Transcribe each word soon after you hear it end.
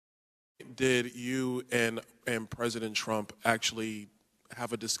point did you and President Trump actually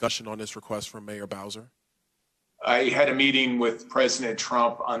have a discussion on this request from Mayor Bowser? I had a meeting with President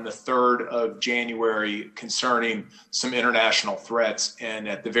Trump on the 3rd of January concerning some international threats. And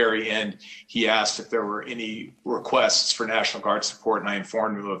at the very end, he asked if there were any requests for National Guard support, and I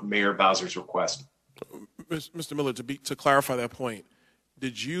informed him of Mayor Bowser's request. Mr. Miller, to clarify that point,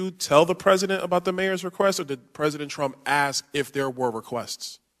 did you tell the president about the mayor's request, or did President Trump ask if there were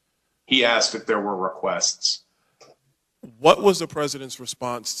requests? He asked if there were requests. What was the president's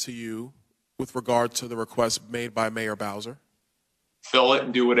response to you with regard to the request made by Mayor Bowser? Fill it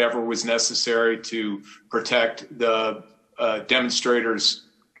and do whatever was necessary to protect the demonstrators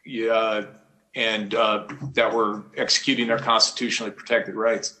and that were executing their constitutionally protected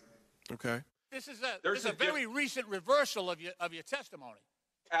rights. Okay. This is a very recent reversal of your testimony.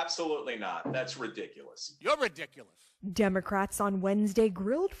 Absolutely not. That's ridiculous. You're ridiculous. Democrats on Wednesday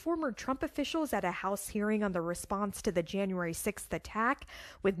grilled former Trump officials at a House hearing on the response to the January 6th attack,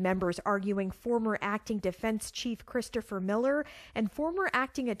 with members arguing former acting defense chief Christopher Miller and former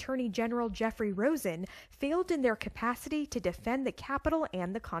acting attorney general Jeffrey Rosen failed in their capacity to defend the Capitol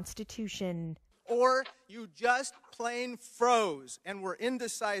and the Constitution. Or you just plain froze and were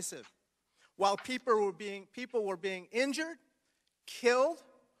indecisive while people were being injured, killed,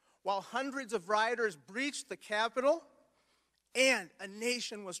 while hundreds of rioters breached the Capitol, and a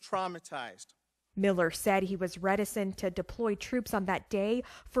nation was traumatized. Miller said he was reticent to deploy troops on that day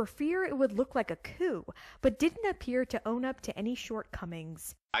for fear it would look like a coup, but didn't appear to own up to any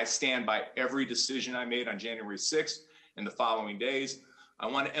shortcomings. I stand by every decision I made on January 6th and the following days. I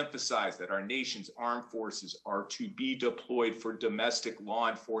want to emphasize that our nation's armed forces are to be deployed for domestic law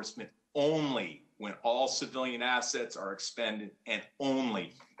enforcement only when all civilian assets are expended, and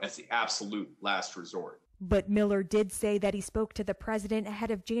only as the absolute last resort. But Miller did say that he spoke to the president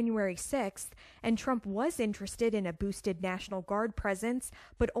ahead of January 6th, and Trump was interested in a boosted National Guard presence,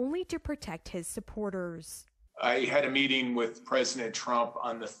 but only to protect his supporters. I had a meeting with President Trump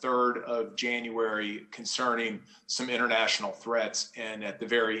on the 3rd of January concerning some international threats, and at the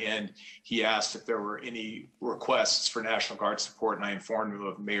very end, he asked if there were any requests for National Guard support, and I informed him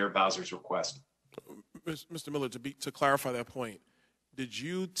of Mayor Bowser's request. Mr. Miller, to clarify that point, did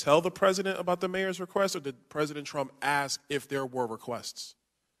you tell the president about the mayor's request, or did President Trump ask if there were requests?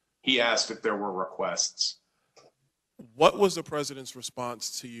 He asked if there were requests. What was the president's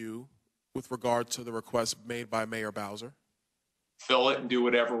response to you with regard to the request made by Mayor Bowser? Fill it and do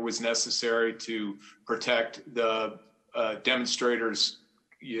whatever was necessary to protect the demonstrators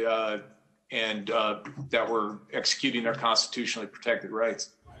and that were executing their constitutionally protected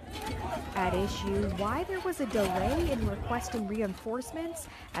rights. At issue, why there was a delay in requesting reinforcements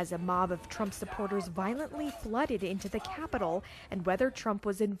as a mob of Trump supporters violently flooded into the Capitol, and whether Trump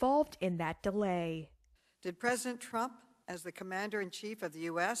was involved in that delay. Did President Trump, as the Commander-in-Chief of the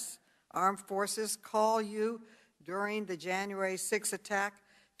U.S. Armed Forces, call you during the January 6th attack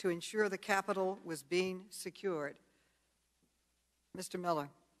to ensure the Capitol was being secured? Mr. Miller.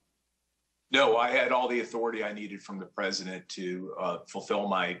 No, I had all the authority I needed from the president to fulfill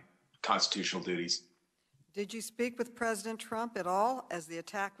my constitutional duties. Did you speak with President Trump at all as the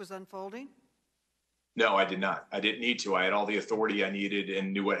attack was unfolding? No, I did not. I didn't need to. I had all the authority I needed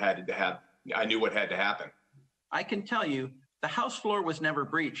and knew what had to happen. I knew what had to happen. I can tell you the House floor was never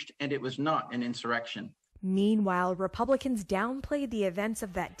breached, and it was not an insurrection. Meanwhile, Republicans downplayed the events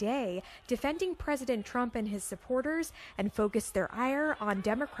of that day, defending President Trump and his supporters, and focused their ire on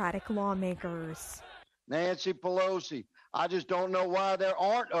Democratic lawmakers. Nancy Pelosi, I just don't know why there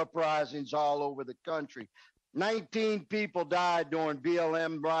aren't uprisings all over the country. 19 people died during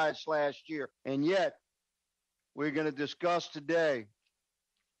BLM riots last year, and yet we're going to discuss today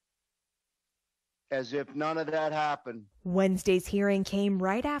as if none of that happened. Wednesday's hearing came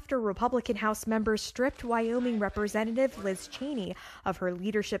right after Republican House members stripped Wyoming Representative Liz Cheney of her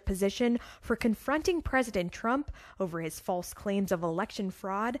leadership position for confronting President Trump over his false claims of election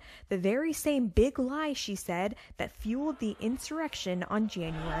fraud, the very same big lie, she said, that fueled the insurrection on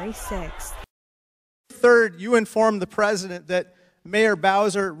January 6th. Third, you informed the president that Mayor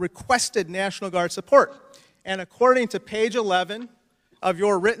Bowser requested National Guard support. And according to page 11 of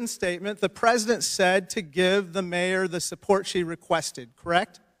your written statement, the president said to give the mayor the support she requested,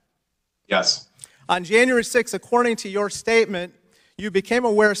 correct? Yes. On January 6th, according to your statement, you became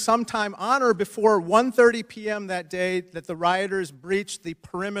aware sometime on or before 1:30 p.m. that day that the rioters breached the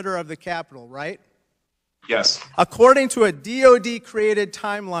perimeter of the Capitol, right? Yes. According to a DOD-created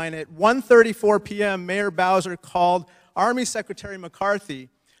timeline, at 1:34 p.m., Mayor Bowser called Army Secretary McCarthy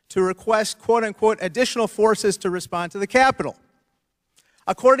to request, quote-unquote, additional forces to respond to the Capitol.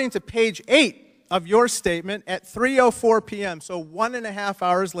 According to page 8 of your statement, at 3:04 p.m., so 1.5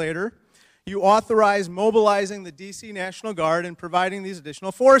 hours later, you authorized mobilizing the D.C. National Guard and providing these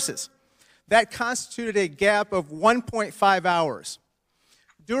additional forces. That constituted a gap of 1.5 hours.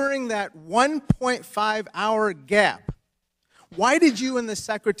 During that 1.5-hour gap, why did you and the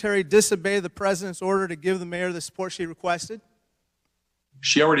Secretary disobey the President's order to give the mayor the support she requested?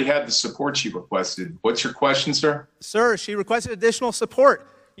 She already had the support she requested. What's your question, sir? Sir, she requested additional support.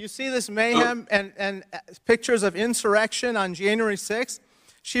 You see this mayhem and pictures of insurrection on January 6th?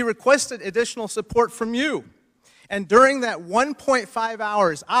 She requested additional support from you. And during that 1.5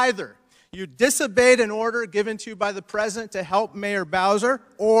 hours, either you disobeyed an order given to you by the President to help Mayor Bowser,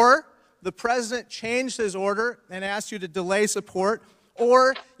 or the President changed his order and asked you to delay support,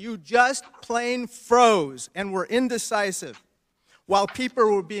 or you just plain froze and were indecisive while people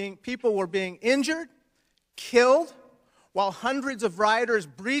were being injured, killed, while hundreds of rioters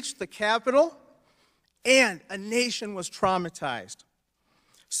breached the Capitol, and a nation was traumatized.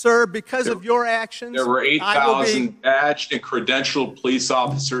 Sir, because of your actions, there were 8,000 badged and credentialed police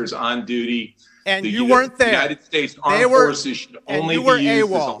officers on duty. And you weren't there. The United States Armed Forces should only be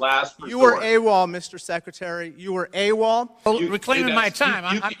used as a last resort. You were AWOL, Mr. Secretary. You were AWOL. Reclaiming my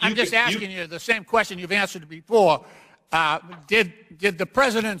time, I'm just asking you the same question you've answered before. Did the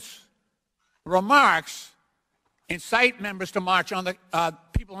President's remarks incite members to march on the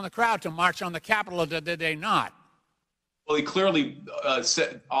people in the crowd to march on the Capitol, or did they not? Well, he clearly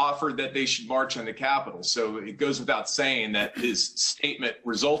offered that they should march on the Capitol, so it goes without saying that his statement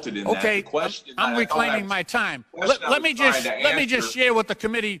resulted in that. Okay, I'm reclaiming my time. Let me just share with the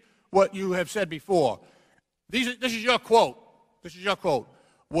committee what you have said before. This is your quote. This is your quote.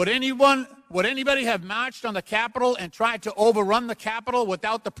 Would anybody have marched on the Capitol and tried to overrun the Capitol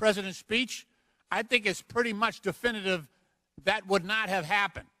without the President's speech? I think it's pretty much definitive that would not have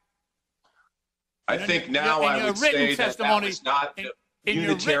happened. I think now I would say that was not a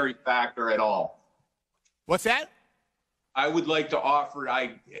unitary factor at all. What's that? I would like to offer,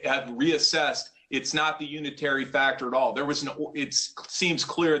 I have reassessed, it's not the unitary factor at all. It seems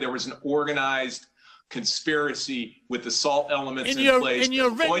clear there was an organized conspiracy with assault elements in place. In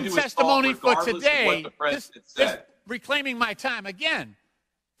your written testimony for today, reclaiming my time again,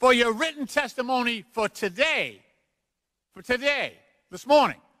 for your written testimony for today, this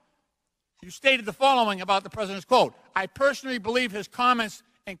morning, you stated the following about the President's quote: I personally believe his comments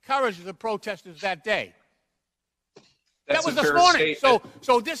encouraged the protesters that day. That was this morning.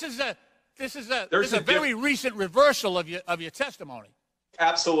 So this is a very recent reversal of your testimony.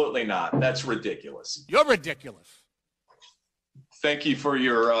 Absolutely not. That's ridiculous. You're ridiculous. Thank you for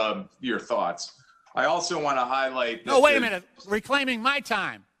your thoughts. I also want to highlight. No, wait a minute. Reclaiming my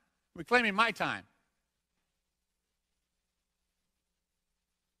time. Reclaiming my time.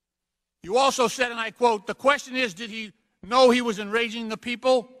 You also said, and I quote, the question is, did he know he was enraging the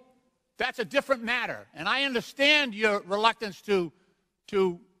people? That's a different matter. And I understand your reluctance to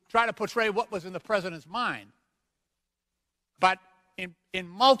try to portray what was in the President's mind. But in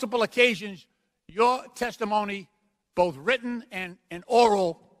multiple occasions, your testimony, both written and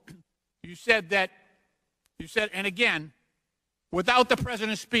oral, you said, and again, without the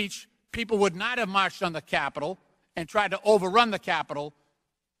President's speech, people would not have marched on the Capitol and tried to overrun the Capitol.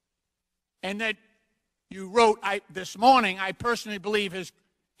 And that you wrote, this morning, I personally believe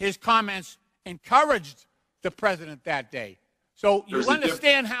his comments encouraged the President that day. So you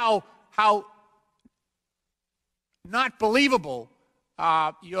understand how not believable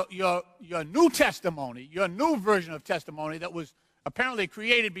your new testimony, your new version of testimony that was apparently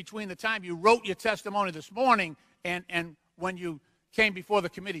created between the time you wrote your testimony this morning and when you came before the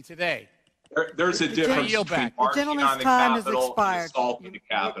committee today. There's a difference between marching on the Capitol and assaulting the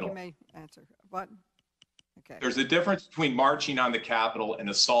Capitol. You may answer. What? Okay. There's a difference between marching on the Capitol and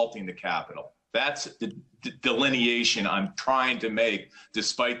assaulting the Capitol. That's the delineation I'm trying to make,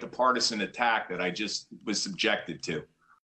 despite the partisan attack that I just was subjected to.